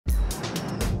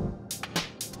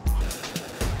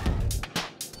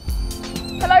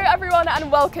everyone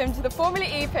and welcome to the Formula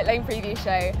E Pit Lane Preview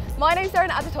Show. My name's Darren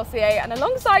Adetossier and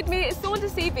alongside me is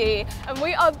Saunders CB and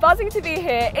we are buzzing to be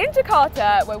here in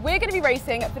Jakarta where we're going to be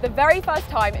racing for the very first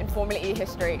time in Formula E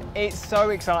history. It's so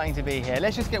exciting to be here.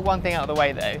 Let's just get one thing out of the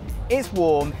way though. It's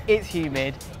warm, it's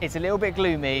humid, it's a little bit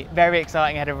gloomy, very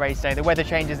exciting ahead of race day. The weather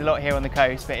changes a lot here on the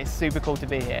coast, but it's super cool to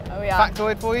be here. Oh yeah.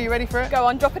 Factoid for you ready for it? Go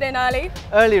on, drop it in early.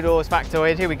 Early doors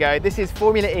factoid, here we go. This is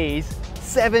Formula E's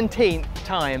 17th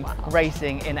time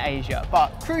racing in Asia, but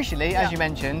crucially, as you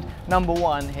mentioned,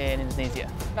 #1 here in Indonesia.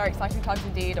 Very exciting times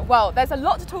indeed. Well, there's a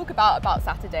lot to talk about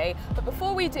Saturday, but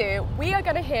before we do, we are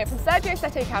going to hear from Sergio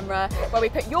Sette Camara, where we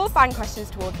put your fan questions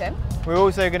towards him. We're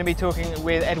also going to be talking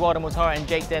with Edoardo, Mortara and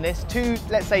Jake Dennis, two,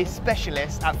 let's say,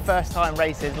 specialists at first-time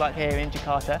races like here in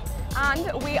Jakarta.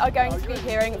 And we are going to be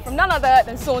hearing from none other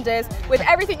than Saunders with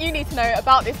everything you need to know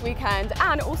about this weekend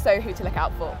and also who to look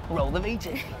out for. Roll the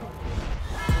meeting.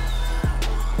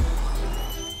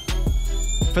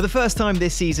 For the first time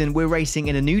this season, we're racing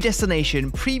in a new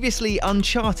destination previously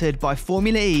uncharted by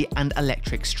Formula E and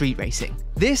electric street racing.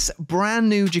 This brand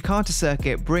new Jakarta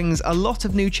circuit brings a lot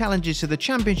of new challenges to the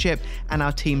championship and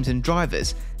our teams and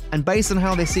drivers. And based on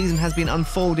how this season has been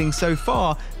unfolding so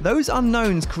far, those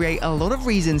unknowns create a lot of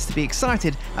reasons to be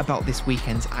excited about this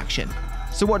weekend's action.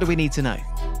 So what do we need to know?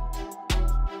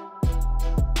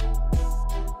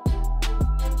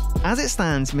 As it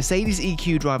stands, Mercedes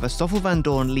EQ driver Stoffel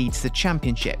Vandoorne leads the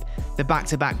championship, the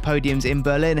back-to-back podiums in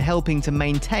Berlin helping to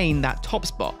maintain that top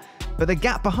spot. But the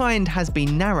gap behind has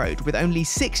been narrowed, with only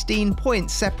 16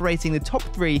 points separating the top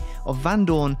three of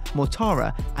Vandoorne,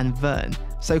 Mortara and Verne.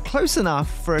 So close enough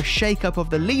for a shake-up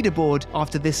of the leaderboard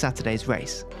after this Saturday's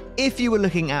race. If you were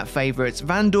looking at favourites,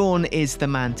 Vandoorne is the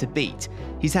man to beat.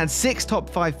 He's had 6 top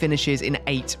 5 finishes in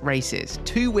 8 races,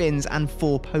 2 wins and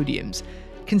 4 podiums.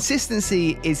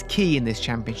 Consistency is key in this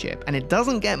championship, and it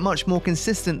doesn't get much more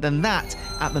consistent than that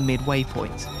at the midway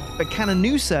point. But can a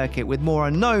new circuit with more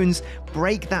unknowns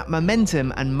break that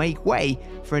momentum and make way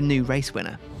for a new race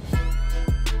winner?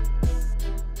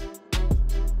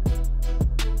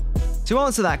 To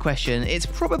answer that question, it's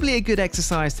probably a good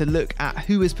exercise to look at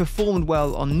who has performed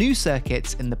well on new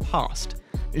circuits in the past.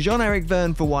 Jean-Eric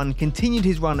Verne, for one, continued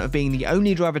his run of being the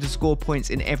only driver to score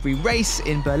points in every race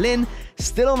in Berlin,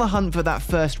 still on the hunt for that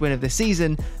first win of the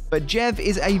season, but Jev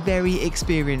is a very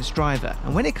experienced driver,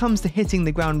 and when it comes to hitting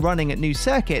the ground running at new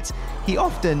circuits, he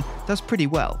often does pretty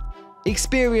well.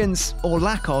 Experience, or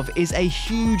lack of, is a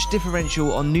huge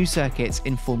differential on new circuits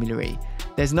in Formula E.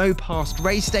 There's no past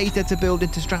race data to build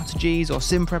into strategies or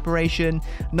sim preparation,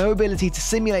 no ability to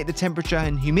simulate the temperature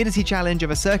and humidity challenge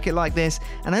of a circuit like this,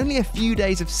 and only a few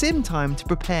days of sim time to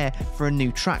prepare for a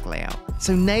new track layout.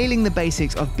 So nailing the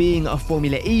basics of being a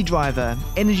Formula E driver,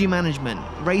 energy management,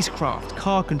 racecraft,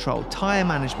 car control, tyre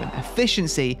management,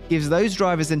 efficiency gives those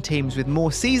drivers and teams with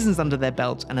more seasons under their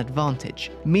belt an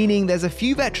advantage, meaning there's a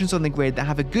few veterans on the grid that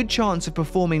have a good chance of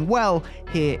performing well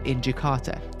here in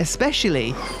Jakarta,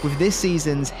 especially with this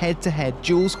season's head-to-head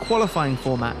duels qualifying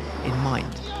format in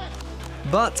mind.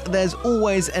 But there's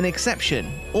always an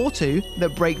exception, or two,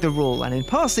 that break the rule, and in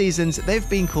past seasons they've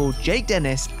been called Jake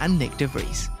Dennis and Nyck de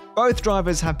Vries. Both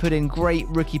drivers have put in great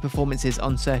rookie performances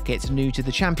on circuits new to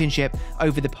the championship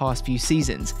over the past few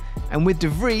seasons. And with de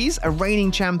Vries, a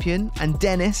reigning champion, and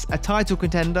Dennis, a title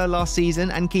contender last season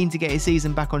and keen to get his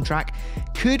season back on track,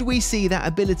 could we see that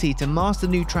ability to master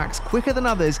new tracks quicker than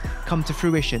others come to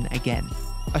fruition again?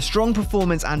 A strong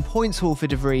performance and points haul for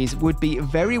de Vries would be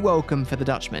very welcome for the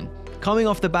Dutchman. Coming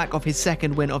off the back of his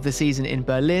second win of the season in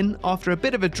Berlin, after a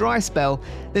bit of a dry spell,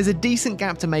 there's a decent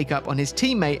gap to make up on his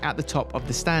teammate at the top of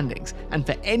the standings, and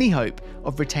for any hope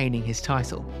of retaining his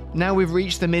title. Now we've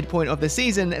reached the midpoint of the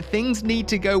season, things need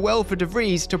to go well for de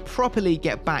Vries to properly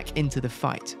get back into the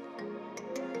fight.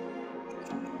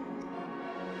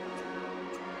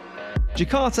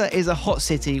 Jakarta is a hot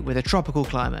city with a tropical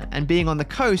climate, and being on the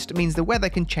coast means the weather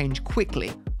can change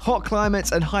quickly. Hot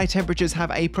climates and high temperatures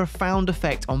have a profound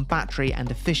effect on battery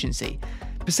and efficiency.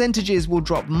 Percentages will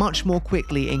drop much more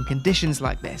quickly in conditions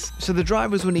like this, so the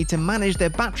drivers will need to manage their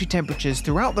battery temperatures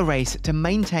throughout the race to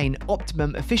maintain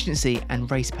optimum efficiency and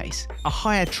race pace. A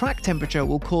higher track temperature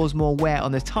will cause more wear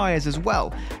on the tyres as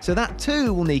well, so that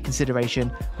too will need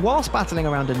consideration whilst battling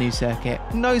around a new circuit,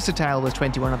 nose to tail with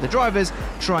 21 other drivers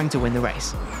trying to win the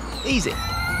race. Easy.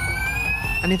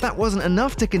 And if that wasn't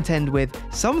enough to contend with,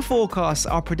 some forecasts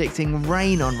are predicting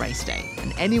rain on race day,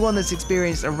 and anyone that's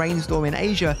experienced a rainstorm in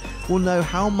Asia will know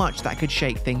how much that could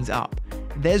shake things up.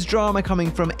 There's drama coming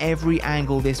from every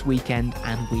angle this weekend,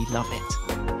 and we love it.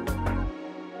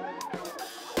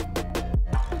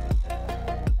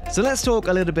 So let's talk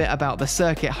a little bit about the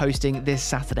circuit hosting this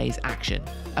Saturday's action.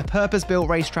 A purpose-built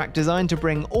racetrack designed to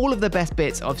bring all of the best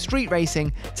bits of street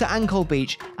racing to Ancol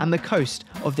Beach and the coast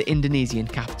of the Indonesian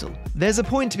capital. There's a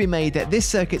point to be made that this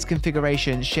circuit's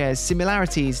configuration shares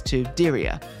similarities to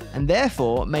Diriyah, and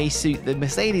therefore may suit the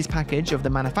Mercedes package of the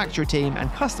manufacturer team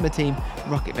and customer team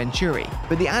Rocket Venturi.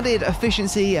 But the added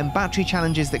efficiency and battery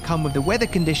challenges that come with the weather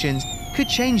conditions could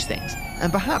change things,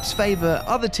 and perhaps favour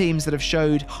other teams that have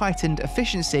showed heightened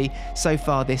efficiency so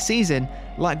far this season,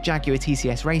 like Jaguar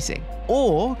TCS Racing.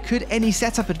 Or could any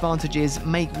setup advantages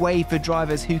make way for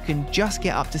drivers who can just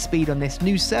get up to speed on this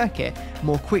new circuit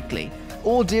more quickly,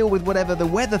 or deal with whatever the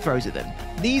weather throws at them?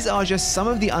 These are just some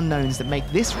of the unknowns that make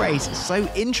this race so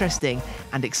interesting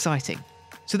and exciting.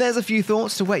 So there's a few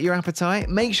thoughts to whet your appetite.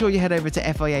 Make sure you head over to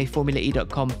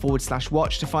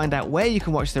FIAFormulaE.com/watch to find out where you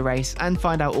can watch the race and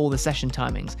find out all the session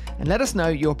timings. And let us know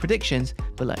your predictions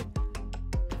below.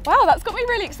 Wow, that's got me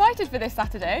really excited for this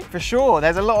Saturday. For sure,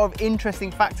 there's a lot of interesting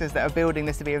factors that are building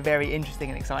this to be a very interesting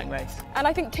and exciting race. And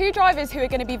I think two drivers who are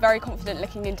going to be very confident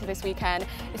looking into this weekend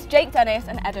is Jake Dennis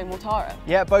and Edo Mortara.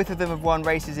 Yeah, both of them have won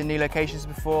races in new locations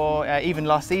before, even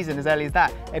last season, as early as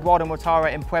that. Edoardo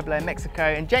Mortara in Puebla in Mexico,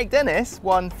 and Jake Dennis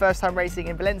won first-time racing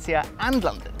in Valencia and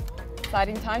London.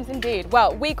 Exciting times indeed.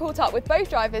 Well, we caught up with both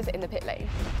drivers in the pit lane.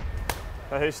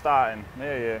 So who's starting? Me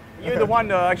or you? You're the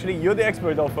one, actually, you're the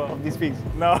expert of these things.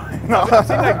 No. I've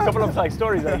seen like a couple of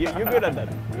stories, you're good at that.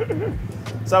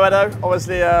 So Edo,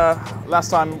 obviously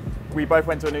last time we both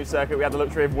went to a new circuit, we had the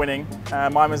luxury of winning.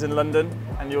 Mine was in London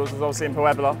and yours was obviously in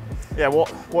Puebla. Yeah,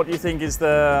 what do you think is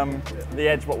the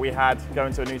edge what we had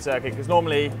going to a new circuit? Because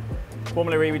normally,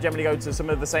 Formula E, we generally go to some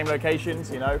of the same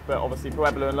locations, you know, but obviously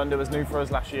Puebla and London was new for us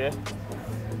last year.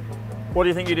 What do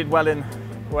you think you did well in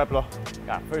Puebla?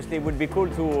 Yeah, firstly, it would be cool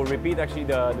to repeat actually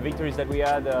the victories that we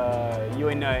had, you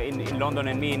in London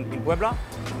and me in Puebla.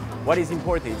 What is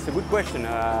important? It's a good question.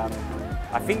 I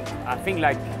think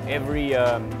like every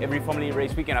Formula E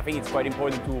race weekend, I think it's quite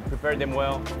important to prepare them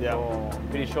well. Yeah. So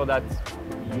pretty sure that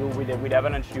you with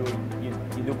Avalanche you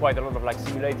do quite a lot of like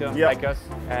simulator like us,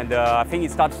 and I think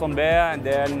it starts from there, and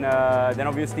then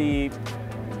obviously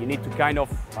you need to kind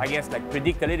of, I guess, like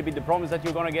predict a little bit the problems that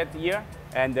you're gonna get here,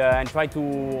 and try to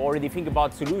already think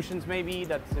about solutions maybe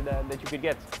that you could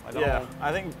get. I don't know.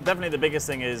 I think definitely the biggest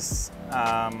thing is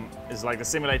like the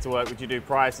simulator work which you do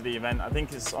prior to the event. I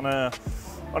think it's on a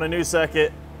new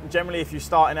circuit. Generally, if you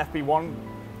start in FP1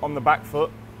 on the back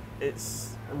foot,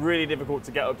 it's really difficult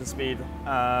to get up to speed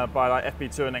by like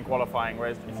FP2 and then qualifying.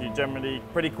 Whereas if you're generally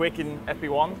pretty quick in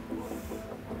FP1,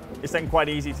 it's then quite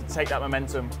easy to take that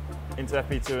momentum into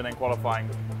FP2 and then qualifying.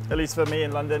 At least for me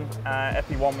in London,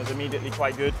 FP1 was immediately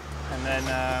quite good, and then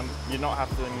you're not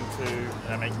having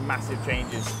to make massive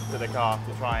changes to the car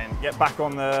to try and get back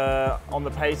on the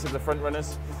pace of the front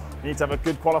runners. You need to have a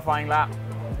good qualifying lap.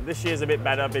 This year's a bit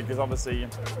better because obviously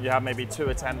you have maybe 2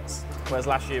 attempts, whereas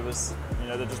last year was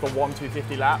just a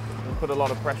 1-250 lap. It put a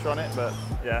lot of pressure on it, but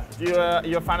yeah. Are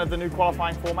you a fan of the new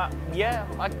qualifying format? Yeah,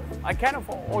 I kind of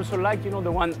also like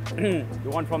the one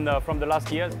from the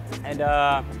last year, and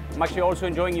I'm actually also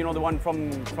enjoying the one from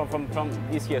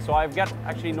this year. So I've got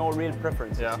actually no real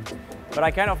preference. Yeah. But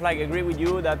I kind of like agree with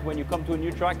you that when you come to a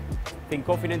new track, I think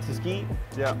confidence is key.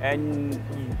 Yeah. And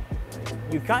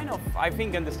you kind of, I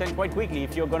think, understand quite quickly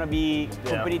if you're going to be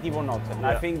competitive or not. And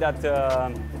I think that,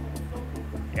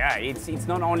 it's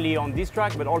not only on this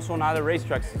track, but also on other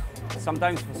racetracks.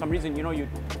 Sometimes, for some reason, you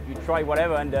try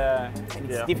whatever, and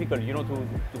it's difficult, to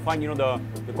find, the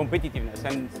competitiveness.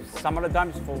 And some other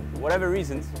times, for whatever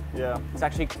reasons,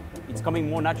 it's coming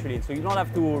more naturally. So you don't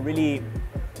have to really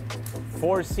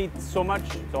force it so much.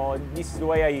 So this is the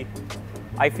way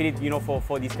I feel it,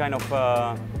 for this kind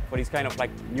of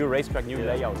like new racetrack, new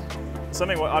layouts.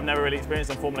 Something what I've never really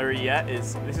experienced in Formula E yet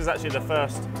is this is actually the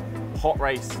first hot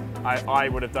race I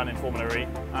would have done in Formula E.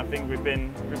 I think we've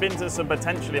been to some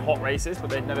potentially hot races, but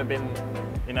they've never been,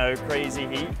 crazy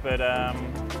heat. But I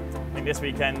think this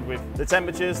weekend with the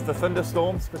temperatures, the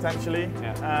thunderstorms potentially,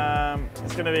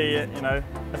 it's going to be a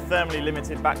thermally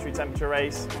limited battery temperature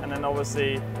race, and then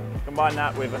obviously combine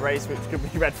that with a race which could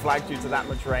be red flagged due to that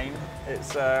much rain.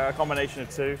 It's a combination of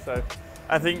two. So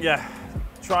I think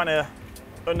trying to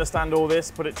understand all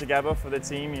this, put it together for the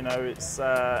team. It's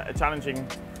a challenging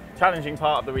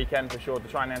part of the weekend for sure, to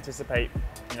try and anticipate,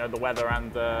 the weather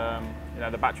and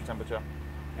the battery temperature.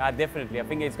 Definitely. I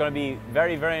think it's going to be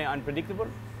very, very unpredictable,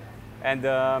 and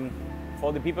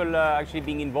for the people actually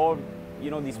being involved,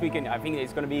 this weekend, I think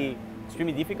it's going to be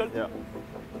extremely difficult. Yeah.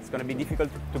 It's going to be difficult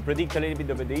to predict a little bit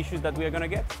of the issues that we are going to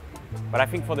get, but I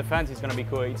think for the fans it's going to be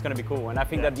cool. It's going to be cool, and I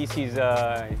think that this is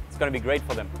it's going to be great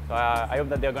for them. So I hope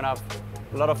that they're going to have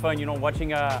a lot of fun, you know,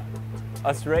 watching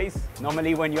us race.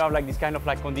 Normally when you have like this kind of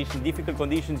like difficult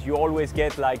conditions, you always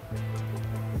get like,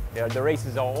 the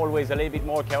races are always a little bit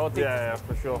more chaotic. Yeah,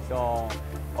 for sure. So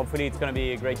hopefully it's going to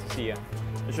be great to see you.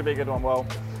 It should be a good one. Well,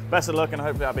 best of luck and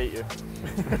hopefully I beat you.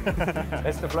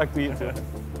 Best of luck to you too.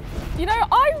 You know,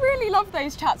 I really love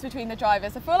those chats between the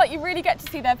drivers. I feel like you really get to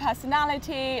see their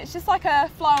personality. It's just like a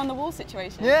fly on the wall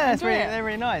situation. Yeah, they're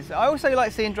really nice. I also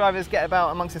like seeing drivers get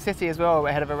about amongst the city as well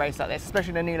ahead of a race like this,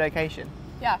 especially in a new location.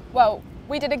 Yeah, well,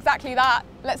 we did exactly that.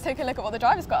 Let's take a look at what the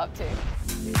drivers got up to.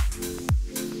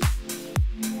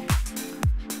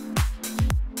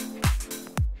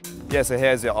 Yeah, so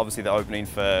here's obviously the opening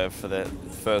for the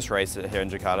first race here in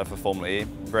Jakarta for Formula E.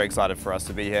 Very excited for us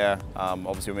to be here.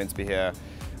 Obviously we're meant to be here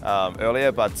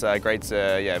earlier, but great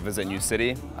to visit a new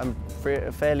city. I'm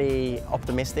fairly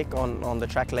optimistic on the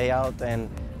track layout and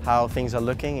how things are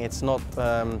looking. It's not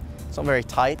very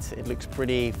tight. It looks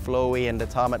pretty flowy and the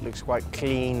tarmac looks quite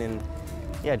clean. And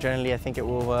yeah, generally I think it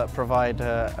will provide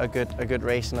a good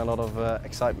race and a lot of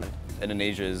excitement.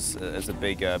 Indonesia is a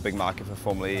big market for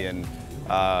Formula E, and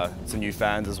some new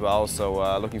fans as well.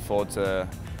 So looking forward to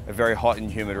a very hot and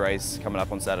humid race coming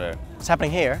up on Saturday. What's happening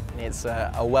here? It's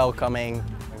a welcoming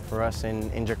for us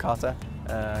in Jakarta,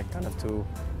 kind of to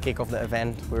kick off the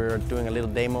event. We're doing a little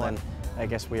demo, and I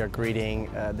guess we are greeting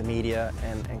the media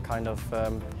and kind of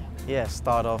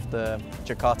start off the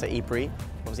Jakarta E-Prix.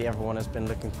 Obviously everyone has been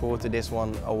looking forward to this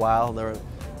one a while. There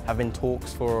have been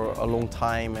talks for a long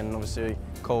time, and obviously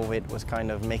COVID was kind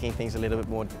of making things a little bit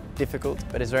more difficult.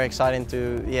 But it's very exciting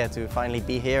to finally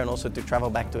be here and also to travel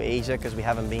back to Asia, because we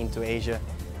haven't been to Asia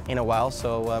in a while.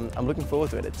 So I'm looking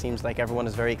forward to it. It seems like everyone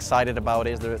is very excited about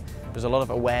it. There's a lot of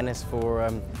awareness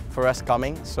for us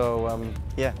coming. So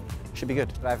yeah, should be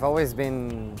good. I've always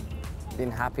been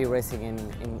happy racing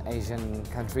in Asian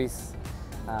countries.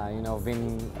 You know,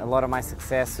 a lot of my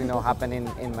success, you know, happened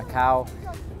in Macau,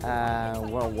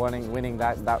 winning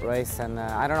that race, and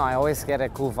I don't know, I always get a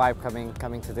cool vibe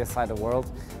coming to this side of the world.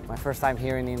 My first time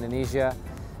here in Indonesia,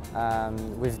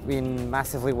 we've been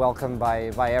massively welcomed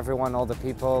by everyone, all the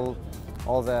people,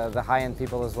 all the high-end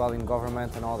people as well in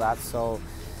government and all that. So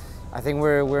I think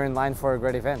we're in line for a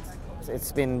great event.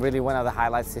 It's been really one of the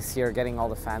highlights this year, getting all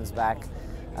the fans back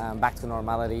to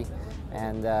normality.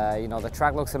 And you know, the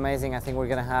track looks amazing. I think we're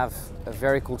going to have a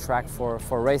very cool track for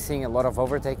racing, a lot of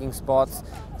overtaking spots.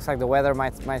 Looks like the weather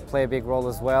might play a big role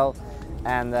as well.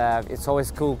 And it's always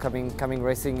cool coming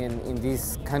racing in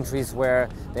these countries where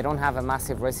they don't have a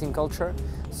massive racing culture.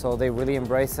 So they really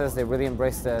embrace us, they really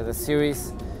embrace the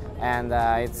series. And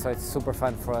it's super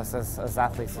fun for us as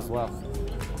athletes as well.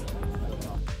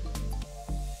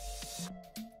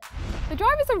 The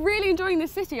drivers are really enjoying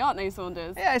this city, aren't they,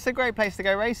 Saunders? Yeah, it's a great place to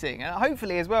go racing. And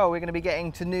hopefully as well, we're going to be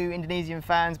getting to new Indonesian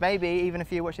fans, maybe even a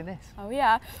few watching this. Oh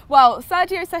yeah. Well,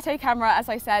 Sérgio Sette Camara, as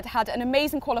I said, had an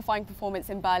amazing qualifying performance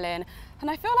in Berlin. And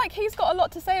I feel like he's got a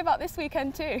lot to say about this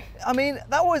weekend too. I mean,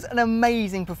 that was an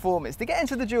amazing performance. To get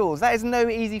into the duels, that is no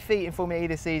easy feat in Formula E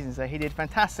this season, so he did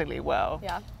fantastically well.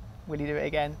 Yeah. Will he do it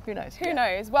again? Who knows? Who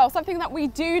knows? Well, something that we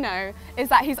do know is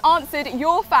that he's answered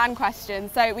your fan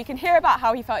questions, so we can hear about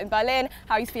how he felt in Berlin,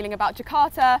 how he's feeling about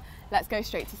Jakarta. Let's go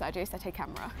straight to Sergio Sette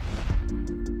Camara.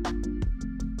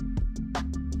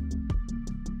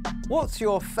 What's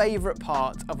your favourite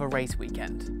part of a race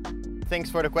weekend? Thanks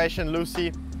for the question,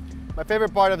 Lucy. My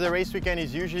favorite part of the race weekend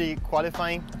is usually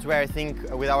qualifying. It's where I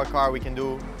think with our car we can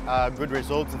do good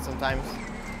results and sometimes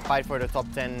fight for the top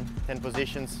 10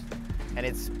 positions. And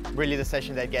it's really the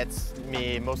session that gets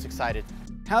me most excited.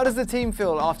 How does the team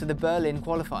feel after the Berlin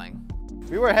qualifying?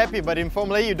 We were happy, but in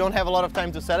Formula E you don't have a lot of time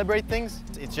to celebrate things.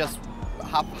 It's just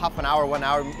half an hour, 1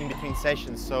 hour in between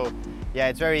sessions. So yeah,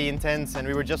 it's very intense, and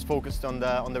we were just focused on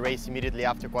the race immediately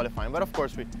after qualifying. But of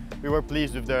course we were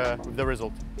pleased with the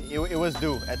result. It was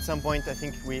due. At some point I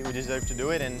think we deserved to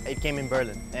do it, and it came in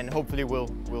Berlin. And hopefully will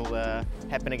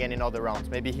happen again in other rounds,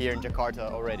 maybe here in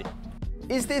Jakarta already.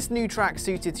 Is this new track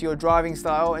suited to your driving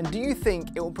style, and do you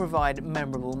think it will provide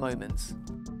memorable moments?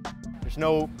 There's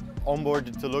no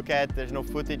onboard to look at, there's no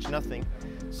footage, nothing.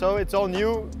 So it's all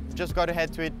new, just got to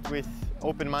head to it with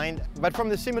open mind. But from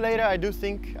the simulator I do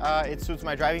think it suits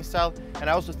my driving style, and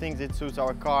I also think it suits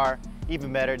our car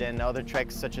even better than other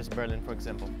tracks such as Berlin, for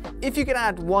example. If you could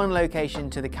add one location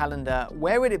to the calendar,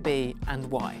 where would it be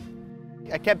and why?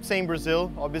 I kept saying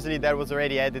Brazil. Obviously that was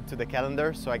already added to the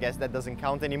calendar, so I guess that doesn't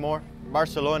count anymore.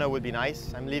 Barcelona would be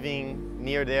nice. I'm living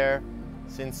near there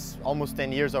since almost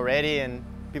 10 years already, and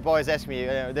people always ask me,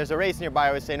 there's a race nearby. I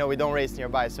always say, no, we don't race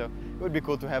nearby, so it would be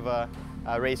cool to have a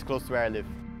race close to where I live.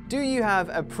 Do you have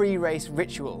a pre-race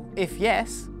ritual? If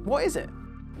yes, what is it?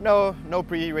 No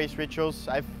pre-race rituals.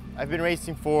 I've I've been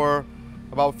racing for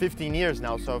about 15 years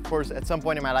now, so of course at some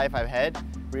point in my life I've had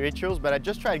rituals, but I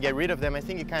just try to get rid of them. I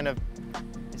think it kind of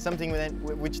is something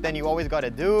which then you always got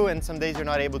to do, and some days you're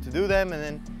not able to do them, and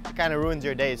then it kind of ruins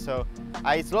your day. So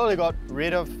I slowly got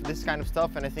rid of this kind of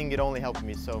stuff, and I think it only helped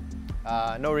me, so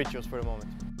no rituals for the moment.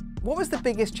 What was the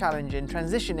biggest challenge in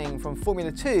transitioning from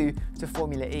Formula 2 to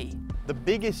Formula E? The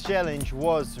biggest challenge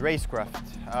was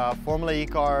racecraft. Formula E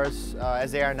cars,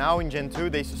 as they are now in Gen 2,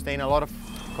 they sustain a lot of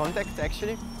contact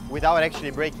actually, without actually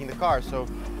breaking the car. So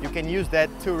you can use that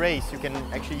to race. You can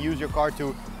actually use your car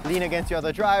to lean against the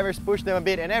other drivers, push them a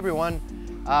bit, and everyone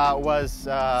was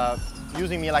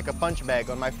using me like a punch bag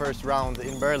on my first round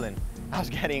in Berlin. I was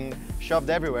getting shoved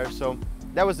everywhere, so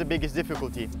that was the biggest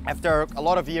difficulty. After a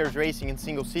lot of years racing in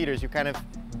single-seaters, you kind of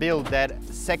build that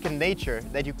second nature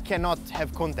that you cannot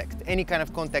have contact. Any kind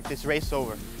of contact is race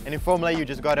over. And in Formula E, you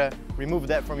just gotta remove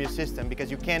that from your system,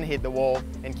 because you can hit the wall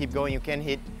and keep going. You can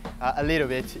hit a little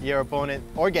bit your opponent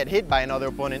or get hit by another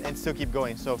opponent and still keep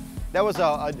going. So that was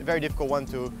a very difficult one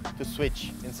to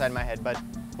switch inside my head. But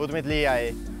ultimately,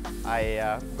 I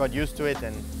got used to it,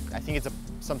 and I think it's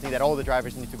something that all the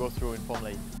drivers need to go through in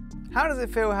Formula E. How does it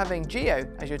feel having Gio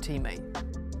as your teammate?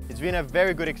 It's been a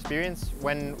very good experience.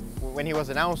 When he was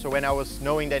announced, or when I was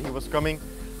knowing that he was coming,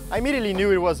 I immediately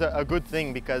knew it was a good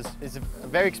thing, because he's a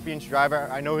very experienced driver.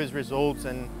 I know his results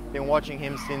and been watching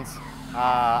him since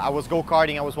I was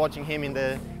go-karting. I was watching him in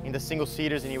the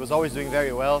single-seaters, and he was always doing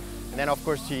very well. And then of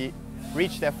course he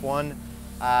reached F1.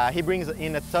 He brings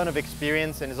in a ton of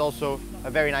experience and is also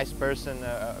a very nice person,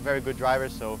 a very good driver.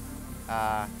 So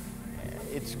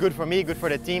it's good for me, good for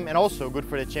the team, and also good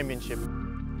for the championship.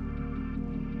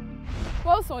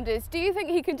 Well, Saunders, do you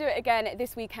think he can do it again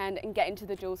this weekend and get into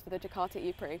the duels for the Jakarta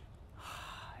E-Prix?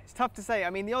 It's tough to say. I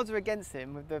mean, the odds are against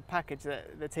him with the package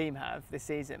that the team have this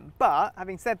season. But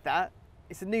having said that,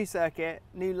 it's a new circuit,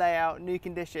 new layout, new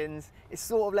conditions. It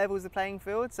sort of levels the playing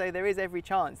field, so there is every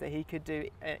chance that he could do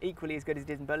equally as good as he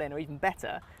did in Berlin, or even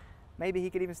better. Maybe he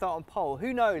could even start on pole.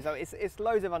 Who knows? It's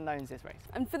loads of unknowns this race.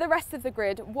 And for the rest of the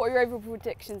grid, what are your overall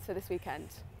predictions for this weekend?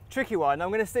 Tricky one. I'm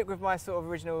going to stick with my sort of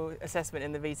original assessment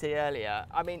in the VT earlier.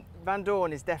 I mean, Van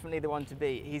Dorn is definitely the one to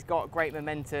beat. He's got great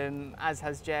momentum, as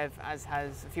has Jev, as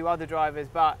has a few other drivers,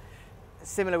 but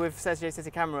similar with Sergio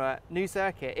Sette Camara, new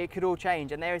circuit, it could all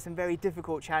change, and there are some very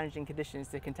difficult, challenging conditions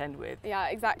to contend with. Yeah,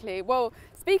 exactly. Well,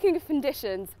 speaking of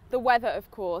conditions, the weather,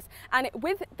 of course, and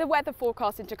with the weather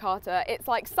forecast in Jakarta, it's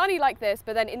like sunny like this,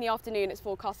 but then in the afternoon it's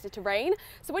forecasted to rain.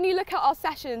 So when you look at our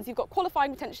sessions, you've got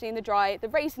qualifying potentially in the dry, the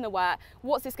race in the wet.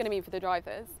 What's this going to mean for the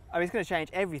drivers? I mean, it's going to change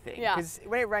everything, because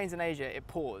when it rains in Asia, it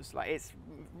pours, like it's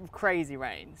crazy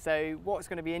rain. So what's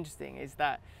going to be interesting is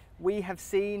that we have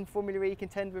seen Formula E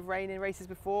contend with rain in races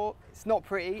before. It's not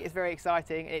pretty, it's very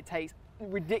exciting, and it takes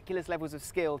ridiculous levels of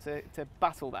skill to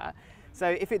battle that. So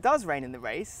if it does rain in the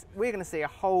race, we're going to see a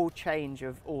whole change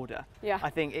of order. Yeah. I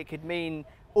think it could mean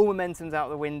all momentum's out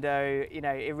the window, you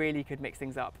know, it really could mix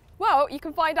things up. Well, you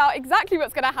can find out exactly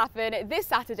what's going to happen this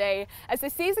Saturday as the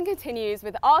season continues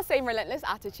with our same relentless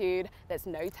attitude. There's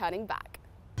no turning back.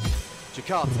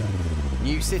 Jakarta,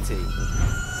 new city,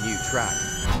 new track.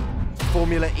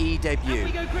 Formula E debut.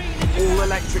 All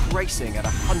electric racing at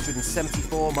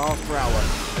 174 miles per hour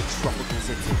at Tropical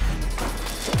City.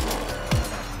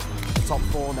 The top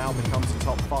 4 now becomes a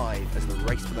top 5 as the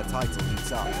race for the title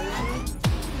heats up.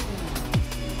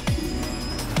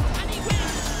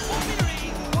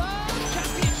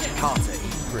 Jakarta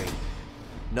E3.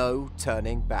 No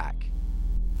turning back.